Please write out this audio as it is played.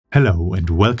Hello and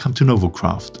welcome to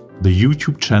NovoCraft, the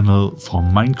YouTube channel for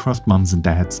Minecraft mums and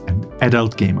dads and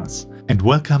adult gamers. And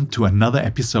welcome to another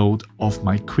episode of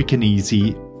my quick and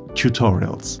easy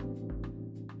tutorials.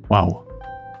 Wow,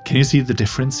 can you see the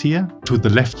difference here? To the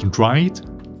left and right,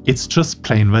 it's just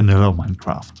plain vanilla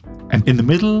Minecraft. And in the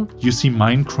middle, you see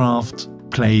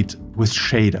Minecraft played with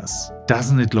shaders.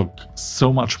 Doesn't it look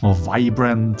so much more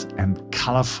vibrant and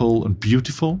colorful and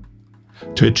beautiful?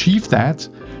 To achieve that,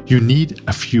 you need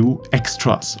a few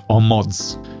extras or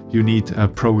mods. You need a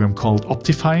program called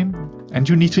Optifine and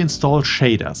you need to install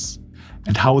shaders.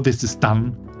 And how this is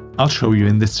done, I'll show you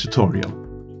in this tutorial.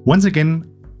 Once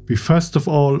again, we first of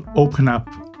all open up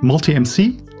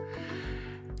MultiMC.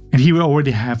 And here we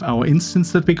already have our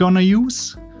instance that we're gonna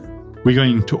use. We're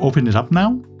going to open it up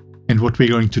now. And what we're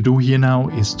going to do here now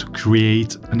is to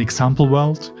create an example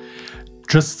world.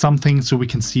 Just something so we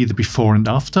can see the before and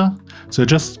after. So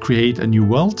just create a new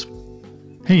world.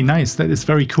 Hey, nice, that is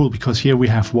very cool because here we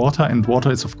have water, and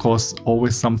water is of course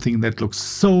always something that looks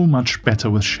so much better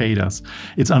with shaders.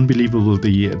 It's unbelievable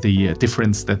the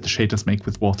difference that the shaders make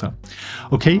with water.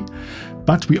 Okay,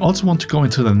 but we also want to go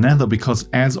into the nether because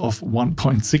as of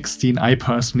 1.16 I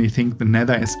personally think the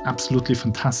nether is absolutely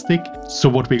fantastic. So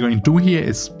what we're going to do here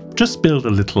is just build a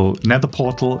little nether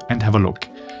portal and have a look.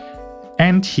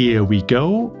 And here we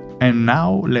go, and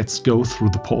now let's go through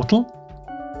the portal.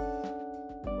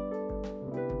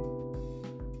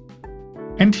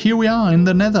 And here we are in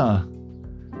the nether.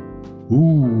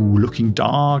 Ooh, looking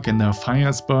dark, and there are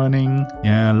fires burning.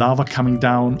 Yeah, lava coming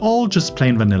down, all just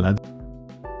plain vanilla.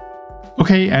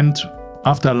 Okay, and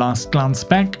after a last glance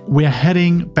back, we're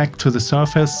heading back to the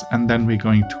surface, and then we're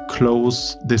going to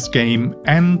close this game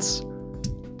and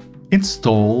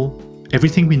install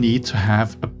everything we need to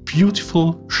have a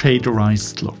beautiful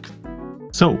shaderized look.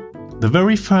 So, the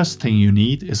very first thing you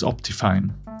need is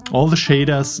Optifine. All the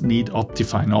shaders need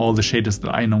Optifine. All the shaders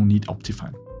that I know need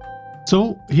Optifine.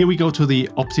 So, here we go to the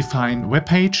Optifine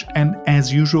webpage, and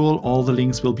as usual, all the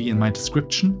links will be in my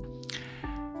description.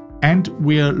 And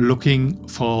we're looking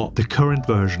for the current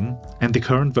version, and the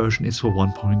current version is for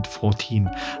 1.14.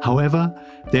 However,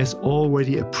 there's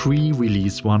already a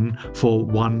pre-release one for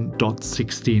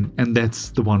 1.16, and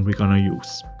that's the one we're gonna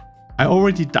use. I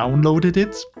already downloaded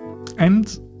it,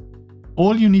 and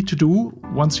all you need to do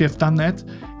once you have done that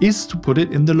is to put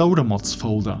it in the loader mods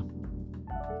folder.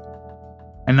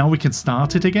 And now we can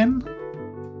start it again.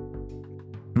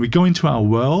 We go into our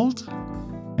world.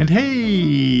 And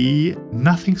hey,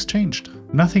 nothing's changed.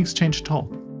 Nothing's changed at all.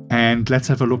 And let's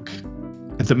have a look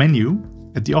at the menu,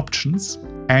 at the options,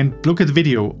 and look at the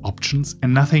video options,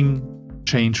 and nothing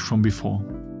changed from before.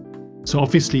 So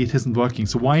obviously it isn't working.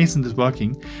 So why isn't it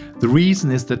working? The reason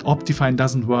is that Optifine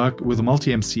doesn't work with a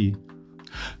MultiMC.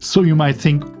 So you might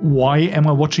think, why am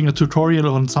I watching a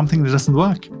tutorial on something that doesn't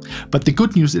work? But the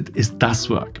good news is it does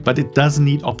work, but it does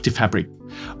need Optifabric.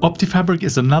 Optifabric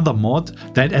is another mod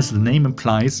that, as the name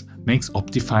implies, makes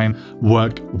Optifine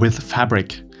work with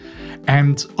Fabric.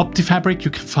 And Optifabric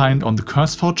you can find on the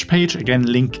CurseForge page. Again,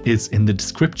 link is in the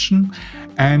description.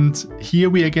 And here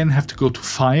we again have to go to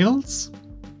Files,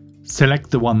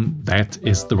 select the one that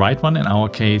is the right one, in our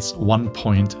case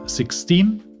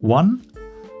 1.16.1.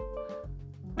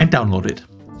 and download it.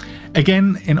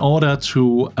 Again, in order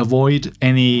to avoid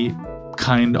any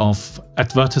kind of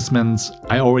advertisements,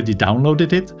 I already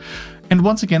downloaded it. And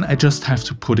once again, I just have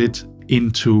to put it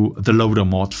into the loader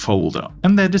mod folder.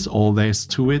 And that is all there is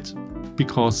to it,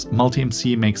 because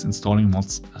MultiMC makes installing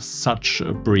mods such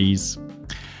a breeze.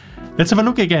 Let's have a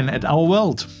look again at our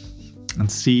world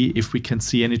and see if we can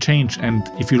see any change. And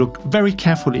if you look very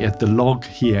carefully at the log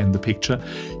here in the picture,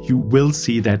 you will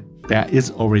see that there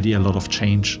is already a lot of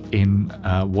change in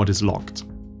what is logged.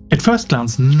 At first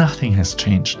glance, nothing has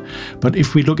changed. But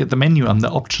if we look at the menu under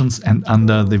options and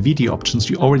under the video options,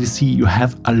 you already see you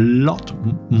have a lot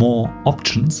more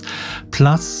options.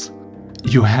 Plus,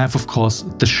 you have, of course,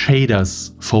 the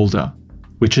shaders folder,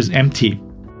 which is empty.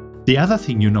 The other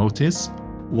thing you notice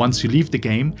once you leave the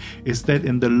game is that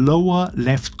in the lower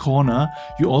left corner,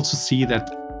 you also see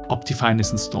that Optifine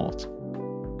is installed.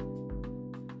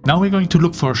 Now we're going to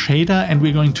look for a shader, and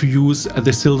we're going to use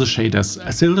the Sildur shaders.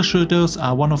 Sildur shaders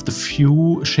are one of the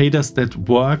few shaders that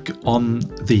work on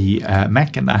the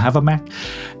Mac, and I have a Mac,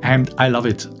 and I love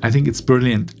it. I think it's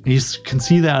brilliant. You can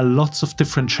see there are lots of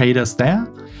different shaders there,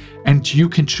 and you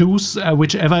can choose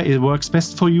whichever it works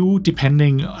best for you,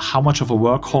 depending how much of a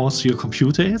workhorse your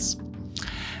computer is.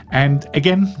 And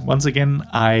again, once again,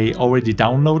 I already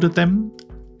downloaded them,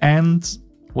 and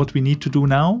what we need to do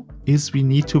now is we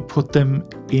need to put them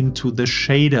into the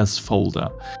shaders folder.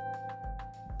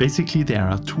 Basically, there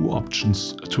are two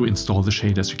options to install the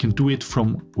shaders. You can do it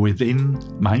from within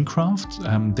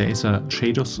Minecraft. There is a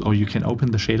shaders, or you can open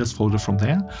the shaders folder from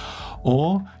there.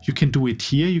 Or you can do it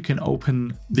here. You can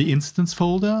open the instance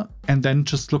folder and then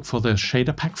just look for the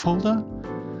shader pack folder.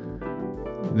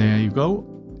 There you go.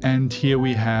 And here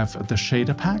we have the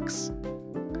shader packs.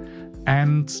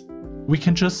 And we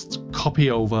can just copy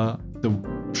over the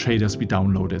shaders we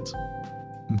downloaded.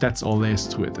 And that's all there is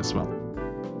to it as well.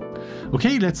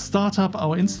 Okay, let's start up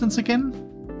our instance again.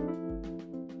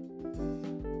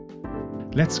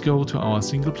 Let's go to our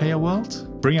single player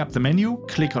world, bring up the menu,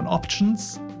 click on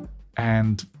options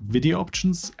and video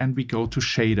options, and we go to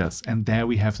shaders. And there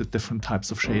we have the different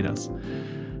types of shaders.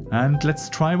 And let's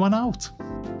try one out.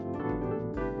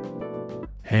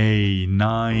 Hey,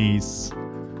 nice.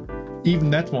 Even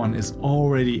that one is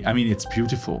already, I mean, it's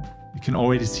beautiful. You can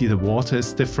already see the water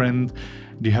is different.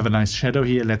 You have a nice shadow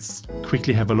here. Let's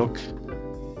quickly have a look.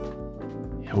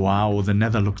 Wow, the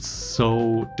nether looks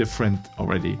so different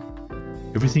already.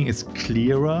 Everything is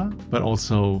clearer, but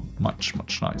also much,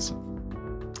 much nicer.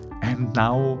 And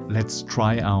now let's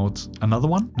try out another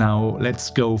one. Now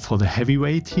let's go for the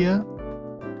heavyweight here.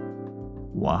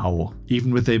 Wow,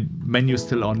 even with the menu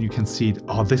still on, you can see it.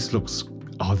 Oh, this looks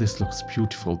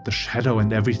beautiful. The shadow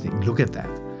and everything. Look at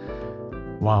that.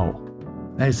 Wow,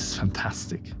 this is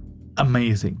fantastic.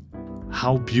 Amazing.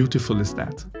 How beautiful is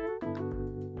that?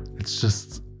 Let's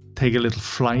just take a little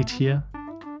flight here.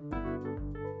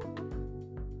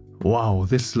 Wow,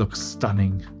 this looks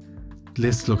stunning.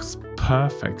 This looks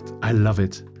perfect. I love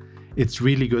it. It's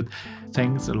really good.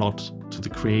 Thanks a lot to the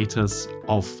creators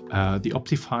of the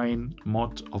Optifine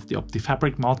mod, of the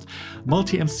Optifabric mod,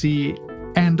 MultiMC,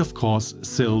 and of course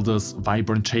Sildur's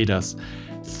Vibrant Shaders.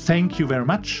 Thank you very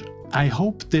much. I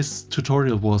hope this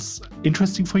tutorial was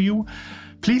interesting for you.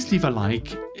 Please leave a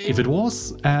like if it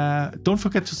was. Don't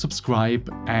forget to subscribe.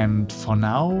 And for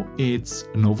now, it's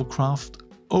Novacraft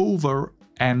over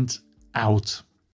and out.